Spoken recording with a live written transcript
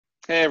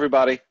Hey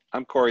everybody,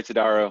 I'm Corey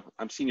Todaro.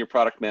 I'm Senior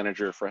Product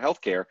Manager for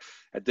Healthcare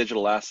at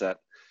Digital Asset.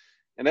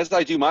 And as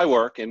I do my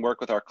work and work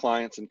with our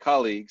clients and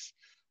colleagues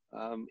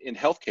in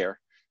healthcare,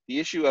 the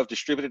issue of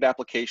distributed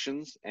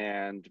applications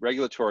and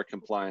regulatory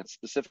compliance,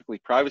 specifically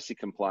privacy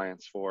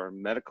compliance for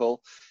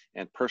medical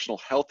and personal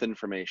health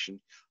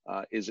information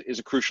is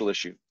a crucial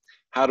issue.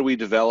 How do we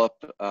develop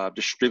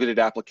distributed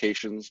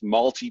applications,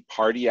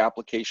 multi-party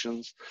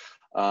applications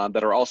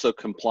that are also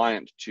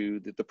compliant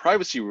to the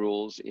privacy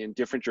rules in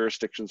different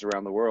jurisdictions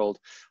around the world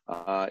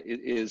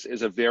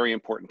is a very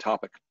important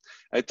topic.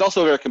 It's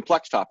also a very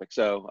complex topic,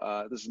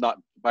 so this is not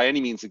by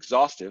any means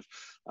exhaustive,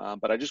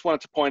 but I just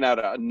wanted to point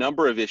out a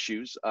number of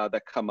issues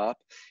that come up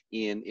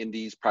in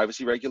these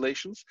privacy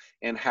regulations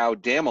and how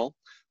DAML,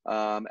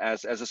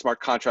 as a smart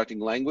contracting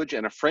language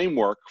and a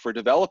framework for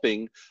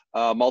developing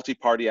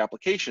multi-party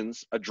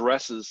applications,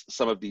 addresses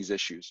some of these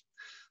issues.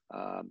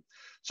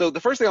 So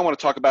the first thing I want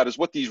to talk about is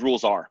what these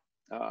rules are.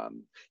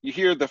 You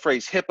hear the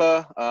phrase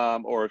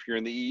HIPAA, or if you're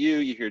in the EU,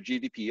 you hear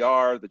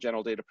GDPR, the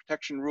General Data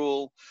Protection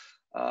Rule,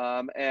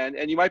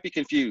 and you might be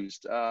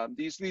confused.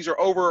 These are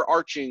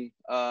overarching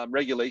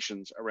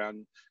regulations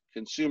around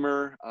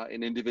consumer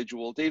and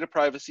individual data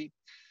privacy.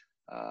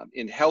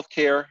 In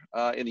healthcare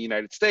in the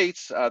United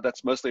States,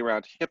 that's mostly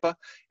around HIPAA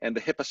and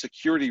the HIPAA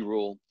security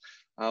rule,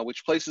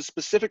 which places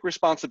specific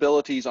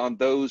responsibilities on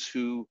those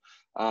who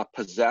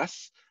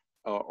possess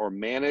or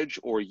manage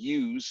or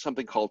use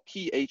something called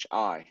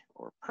PHI,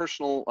 or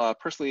personal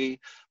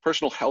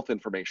health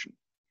information.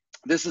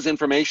 This is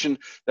information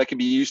that can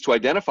be used to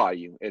identify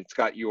you. It's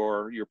got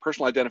your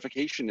personal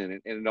identification in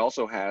it, and it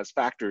also has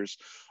factors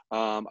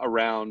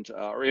around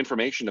or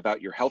information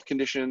about your health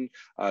condition,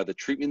 the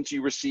treatments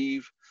you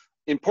receive.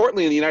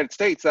 Importantly, in the United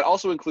States, that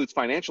also includes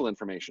financial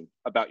information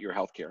about your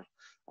healthcare.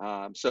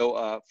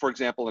 For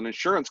example, an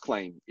insurance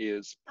claim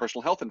is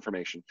personal health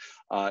information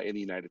in the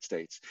United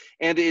States.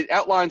 And it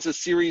outlines a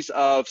series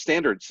of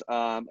standards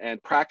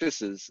and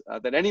practices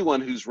that anyone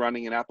who's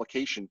running an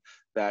application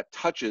that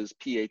touches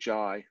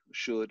PHI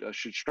should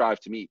strive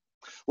to meet.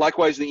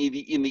 Likewise, in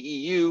the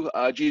EU,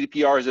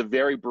 GDPR is a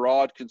very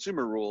broad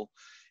consumer rule.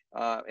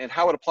 And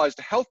how it applies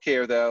to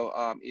healthcare,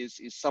 though, is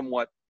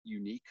somewhat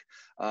unique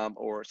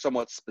or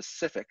somewhat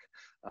specific,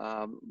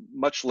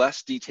 much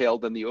less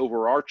detailed than the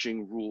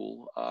overarching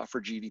rule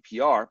for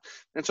GDPR.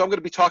 And so I'm going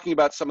to be talking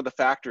about some of the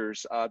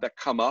factors that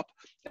come up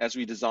as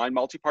we design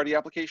multi-party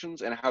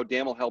applications and how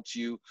DAML helps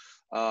you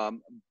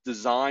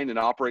design and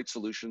operate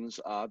solutions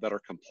that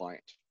are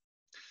compliant.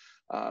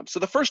 So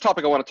the first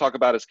topic I want to talk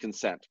about is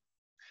consent.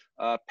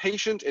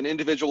 Patient and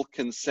individual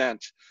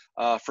consent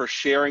for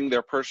sharing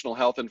their personal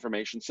health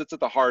information sits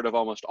at the heart of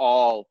almost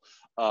all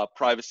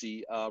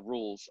privacy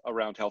rules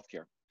around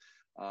healthcare.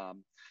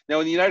 Now,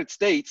 in the United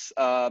States,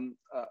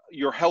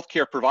 your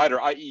healthcare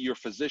provider, i.e. your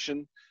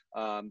physician,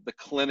 the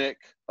clinic,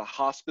 the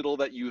hospital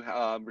that you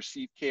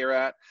receive care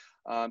at,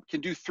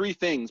 can do three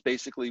things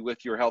basically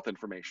with your health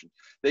information.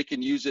 They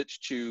can use it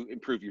to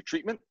improve your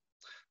treatment,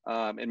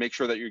 and make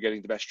sure that you're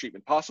getting the best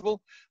treatment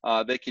possible.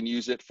 They can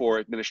use it for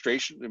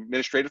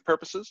administrative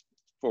purposes.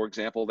 For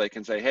example, they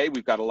can say, hey,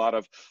 we've got a lot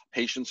of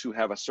patients who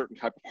have a certain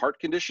type of heart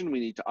condition.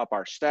 We need to up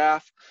our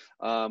staff.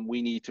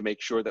 We need to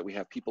make sure that we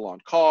have people on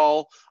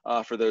call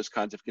for those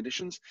kinds of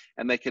conditions.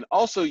 And they can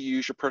also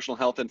use your personal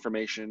health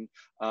information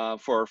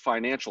for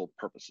financial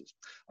purposes.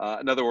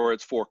 In other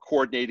words, for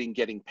coordinating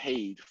getting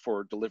paid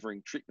for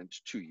delivering treatment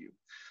to you.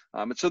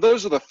 And so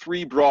those are the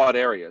three broad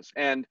areas.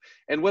 And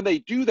when they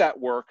do that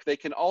work, they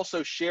can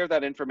also share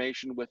that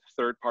information with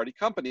third-party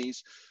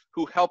companies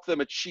who help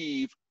them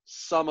achieve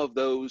some of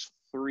those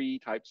three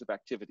types of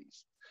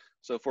activities.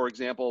 So for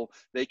example,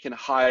 they can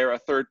hire a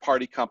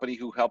third-party company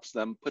who helps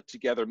them put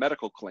together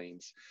medical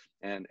claims.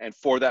 And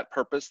for that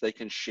purpose, they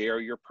can share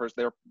your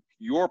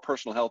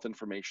personal health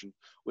information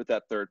with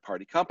that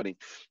third-party company.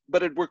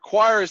 But it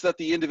requires that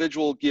the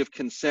individual give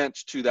consent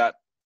to that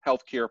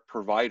healthcare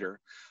provider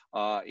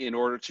in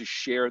order to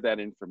share that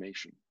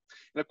information.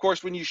 And of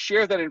course, when you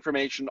share that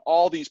information,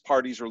 all these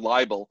parties are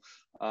liable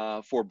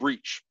for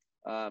breach.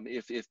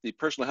 If the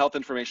personal health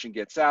information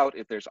gets out,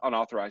 if there's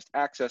unauthorized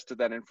access to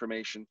that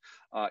information,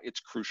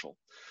 it's crucial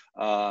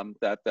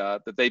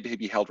that they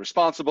be held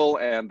responsible,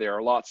 and there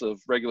are lots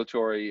of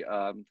regulatory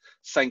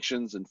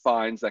sanctions and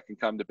fines that can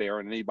come to bear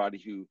on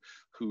anybody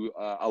who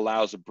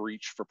allows a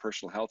breach for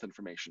personal health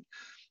information.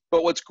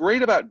 But what's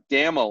great about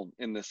DAML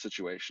in this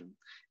situation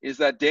is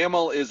that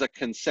DAML is a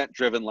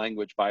consent-driven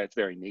language by its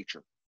very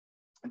nature.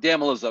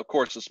 DAML is, of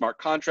course, a smart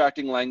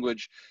contracting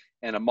language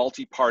and a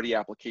multi-party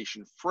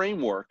application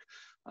framework,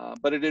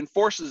 but it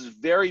enforces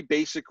very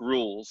basic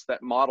rules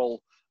that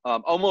model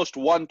almost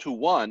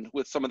one-to-one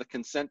with some of the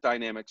consent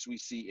dynamics we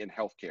see in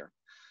healthcare.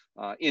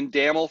 In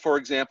DAML, for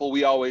example,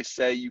 we always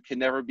say you can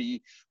never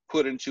be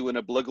put into an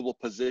obligable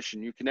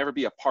position. You can never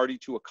be a party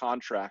to a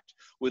contract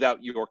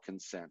without your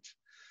consent.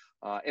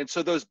 And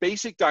so those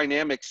basic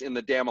dynamics in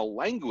the DAML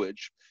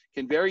language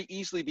can very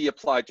easily be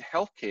applied to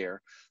healthcare,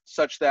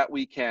 such that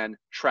we can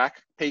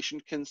track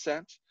patient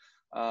consent,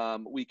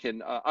 we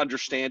can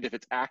understand if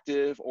it's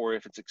active or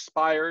if it's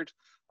expired,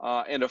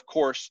 and of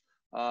course,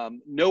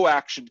 no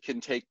action can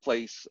take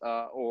place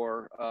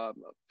or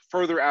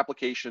further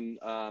application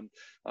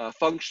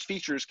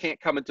features can't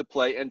come into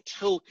play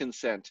until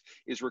consent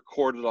is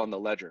recorded on the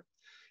ledger.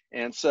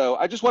 And so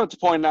I just wanted to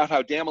point out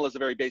how DAML as a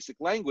very basic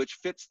language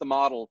fits the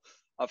model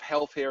of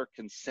healthcare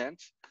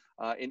consent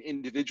and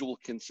individual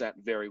consent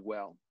very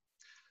well.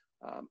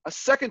 A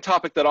second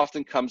topic that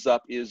often comes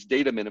up is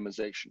data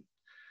minimization.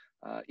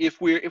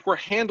 If we're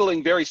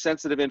handling very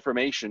sensitive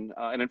information,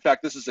 and in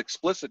fact this is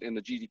explicit in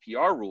the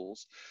GDPR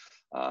rules,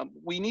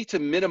 we need to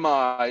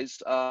minimize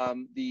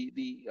the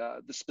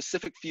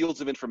specific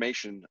fields of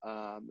information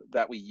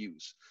that we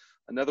use.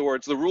 In other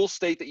words, the rules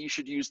state that you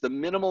should use the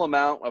minimal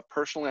amount of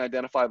personally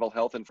identifiable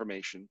health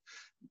information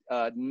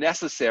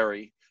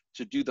necessary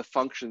to do the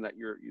function that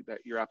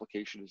your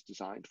application is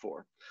designed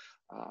for.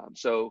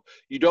 So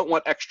you don't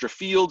want extra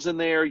fields in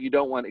there. You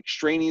don't want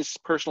extraneous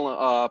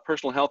personal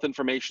health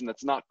information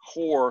that's not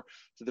core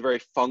to the very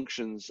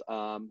functions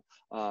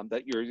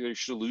that your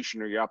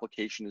solution or your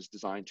application is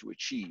designed to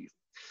achieve.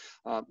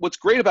 What's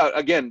great about,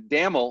 again,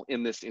 DAML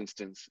in this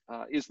instance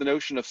is the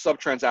notion of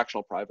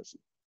sub-transactional privacy.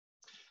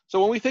 So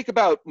when we think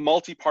about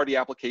multi-party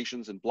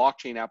applications and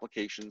blockchain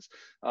applications,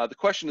 the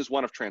question is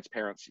one of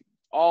transparency.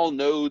 All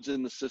nodes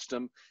in the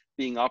system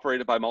being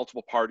operated by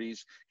multiple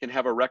parties can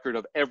have a record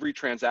of every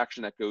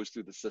transaction that goes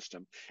through the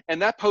system. And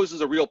that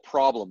poses a real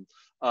problem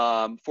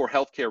for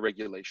healthcare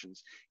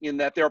regulations, in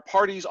that there are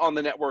parties on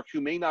the network who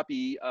may not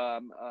be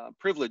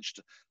privileged,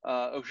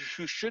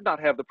 who should not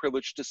have the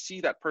privilege to see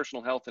that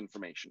personal health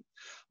information.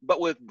 But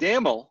with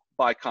DAML,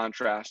 by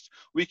contrast,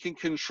 we can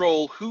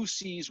control who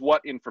sees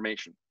what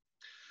information.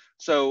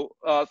 So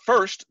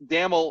first,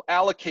 DAML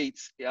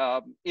allocates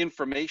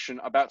information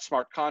about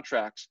smart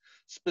contracts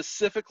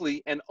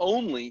specifically and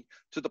only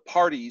to the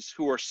parties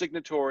who are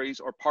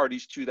signatories or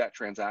parties to that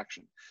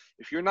transaction.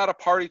 If you're not a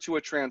party to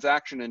a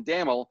transaction in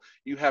DAML,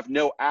 you have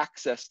no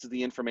access to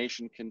the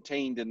information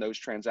contained in those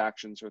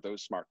transactions or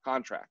those smart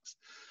contracts.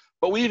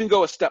 But we even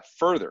go a step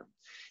further,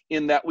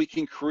 in that we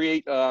can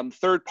create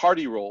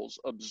third-party roles,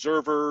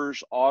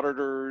 observers,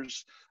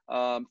 auditors,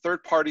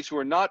 third parties who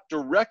are not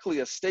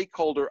directly a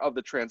stakeholder of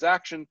the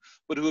transaction,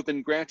 but who have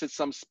been granted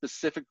some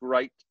specific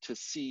right to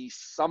see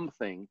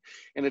something.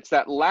 And it's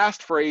that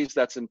last phrase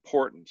that's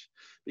important,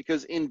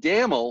 because in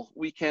DAML,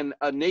 we can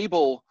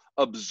enable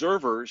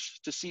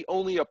observers to see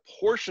only a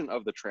portion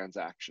of the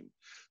transaction.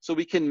 So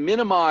we can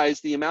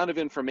minimize the amount of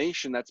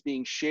information that's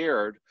being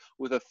shared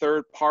with a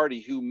third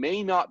party who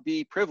may not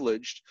be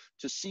privileged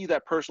to see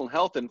that personal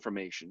health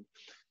information.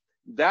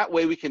 That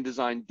way we can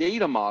design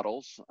data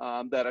models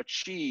that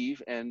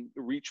achieve and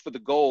reach for the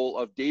goal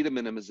of data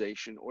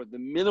minimization, or the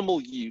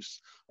minimal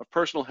use of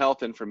personal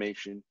health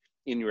information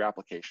in your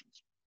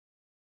applications.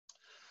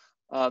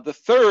 The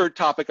third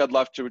topic I'd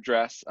love to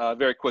address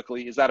very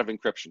quickly is that of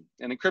encryption.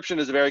 And encryption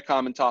is a very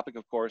common topic,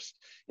 of course,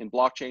 in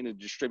blockchain and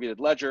distributed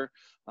ledger,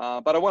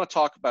 but I want to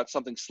talk about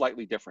something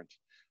slightly different.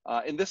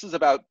 And this is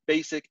about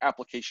basic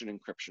application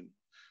encryption.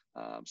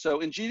 So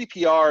in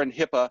GDPR and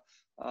HIPAA,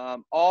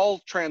 all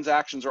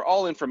transactions or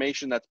all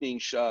information that's being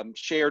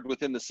shared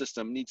within the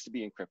system needs to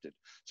be encrypted.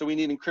 So we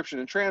need encryption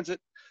in transit,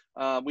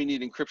 we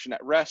need encryption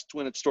at rest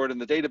when it's stored in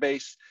the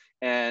database,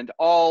 and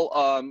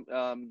all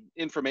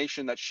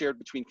information that's shared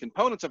between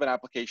components of an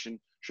application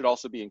should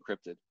also be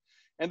encrypted.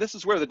 And this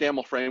is where the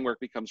DAML framework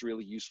becomes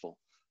really useful.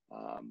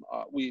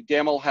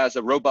 DAML has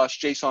a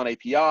robust JSON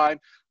API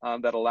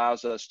that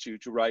allows us to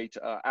write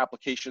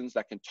applications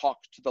that can talk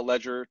to the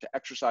ledger, to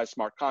exercise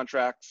smart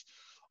contracts.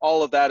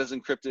 All of that is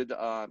encrypted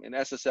in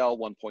SSL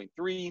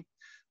 1.3.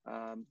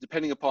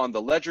 Depending upon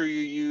the ledger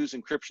you use,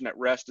 encryption at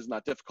rest is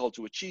not difficult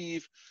to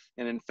achieve.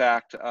 And in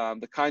fact,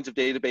 the kinds of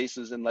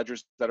databases and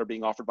ledgers that are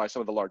being offered by some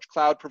of the large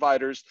cloud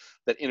providers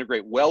that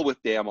integrate well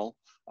with DAML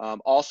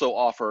also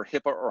offer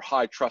HIPAA or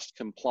high trust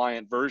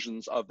compliant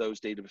versions of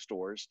those data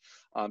stores,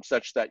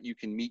 such that you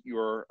can meet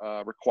your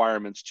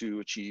requirements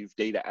to achieve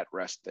data at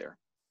rest there.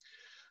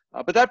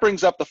 But that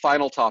brings up the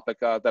final topic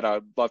that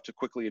I'd love to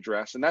quickly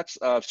address, and that's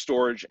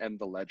storage and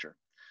the ledger.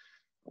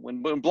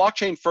 When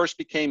blockchain first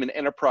became an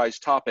enterprise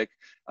topic,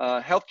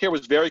 healthcare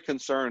was very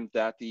concerned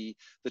that the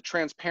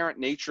transparent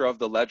nature of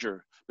the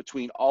ledger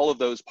between all of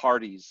those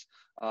parties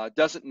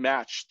doesn't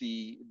match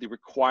the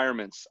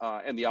requirements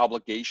and the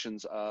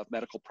obligations of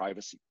medical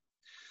privacy.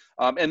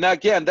 And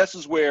again, this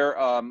is where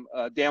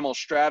DAML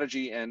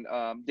strategy and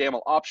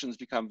DAML options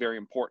become very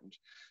important,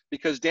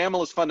 because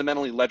DAML is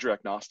fundamentally ledger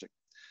agnostic.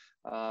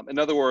 In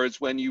other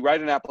words, when you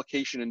write an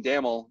application in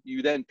DAML,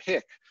 you then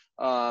pick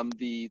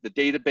the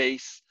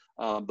database,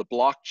 the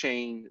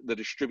blockchain, the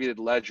distributed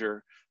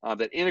ledger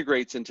that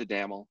integrates into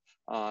DAML,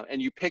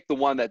 and you pick the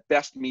one that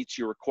best meets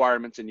your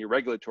requirements and your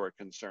regulatory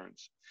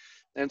concerns.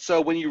 And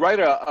so when you write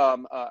a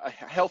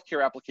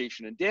healthcare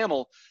application in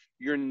DAML,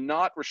 you're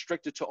not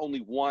restricted to only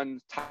one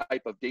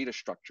type of data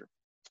structure.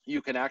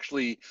 You can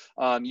actually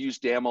use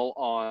DAML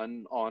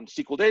on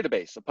SQL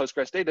database, a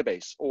Postgres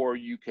database, or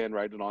you can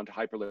write it onto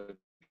Hyperledger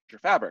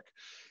Fabric.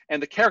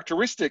 And the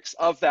characteristics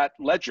of that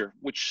ledger,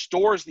 which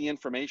stores the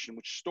information,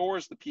 which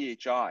stores the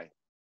PHI,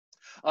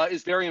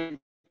 is very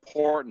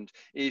important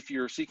if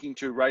you're seeking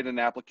to write an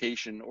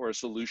application or a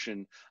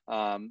solution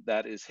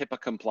that is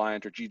HIPAA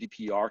compliant or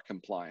GDPR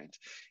compliant.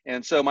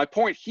 And so my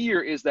point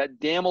here is that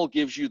DAML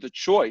gives you the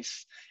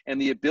choice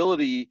and the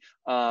ability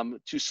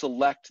to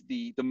select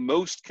the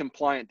most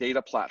compliant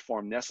data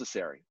platform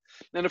necessary.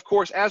 And of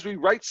course, as we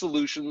write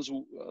solutions,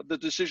 the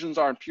decisions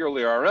aren't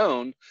purely our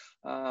own.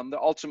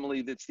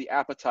 Ultimately, it's the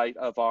appetite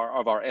of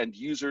our end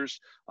users.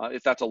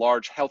 If that's a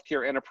large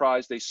healthcare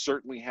enterprise, they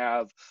certainly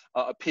have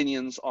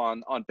opinions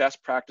on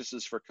best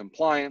practices for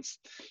compliance.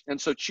 And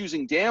so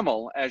choosing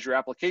DAML as your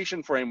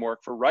application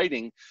framework for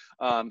writing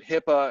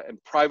HIPAA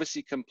and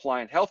privacy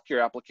compliant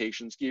healthcare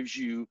applications gives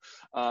you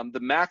the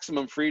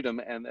maximum freedom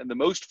and the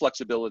most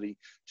flexibility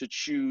to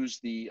choose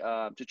the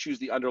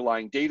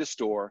underlying data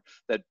store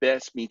that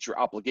best meets your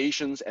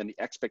obligations and the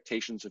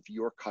expectations of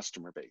your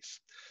customer base.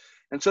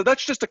 And so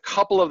that's just a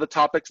couple of the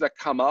topics that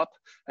come up.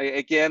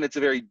 Again, it's a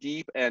very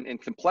deep and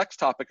complex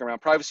topic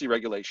around privacy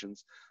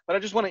regulations, but I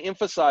just want to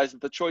emphasize that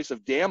the choice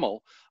of DAML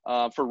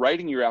for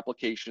writing your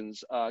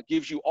applications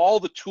gives you all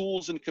the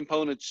tools and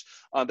components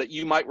that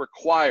you might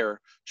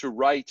require to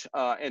write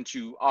and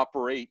to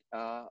operate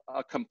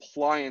a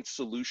compliant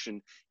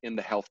solution in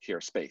the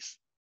healthcare space.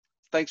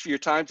 Thanks for your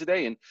time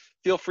today, and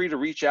feel free to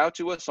reach out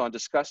to us on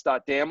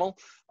discuss.daml,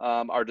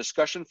 our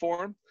discussion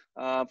forum,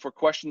 for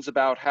questions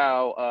about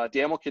how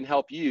DAML can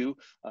help you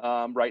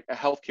write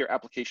healthcare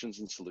applications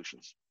and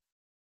solutions.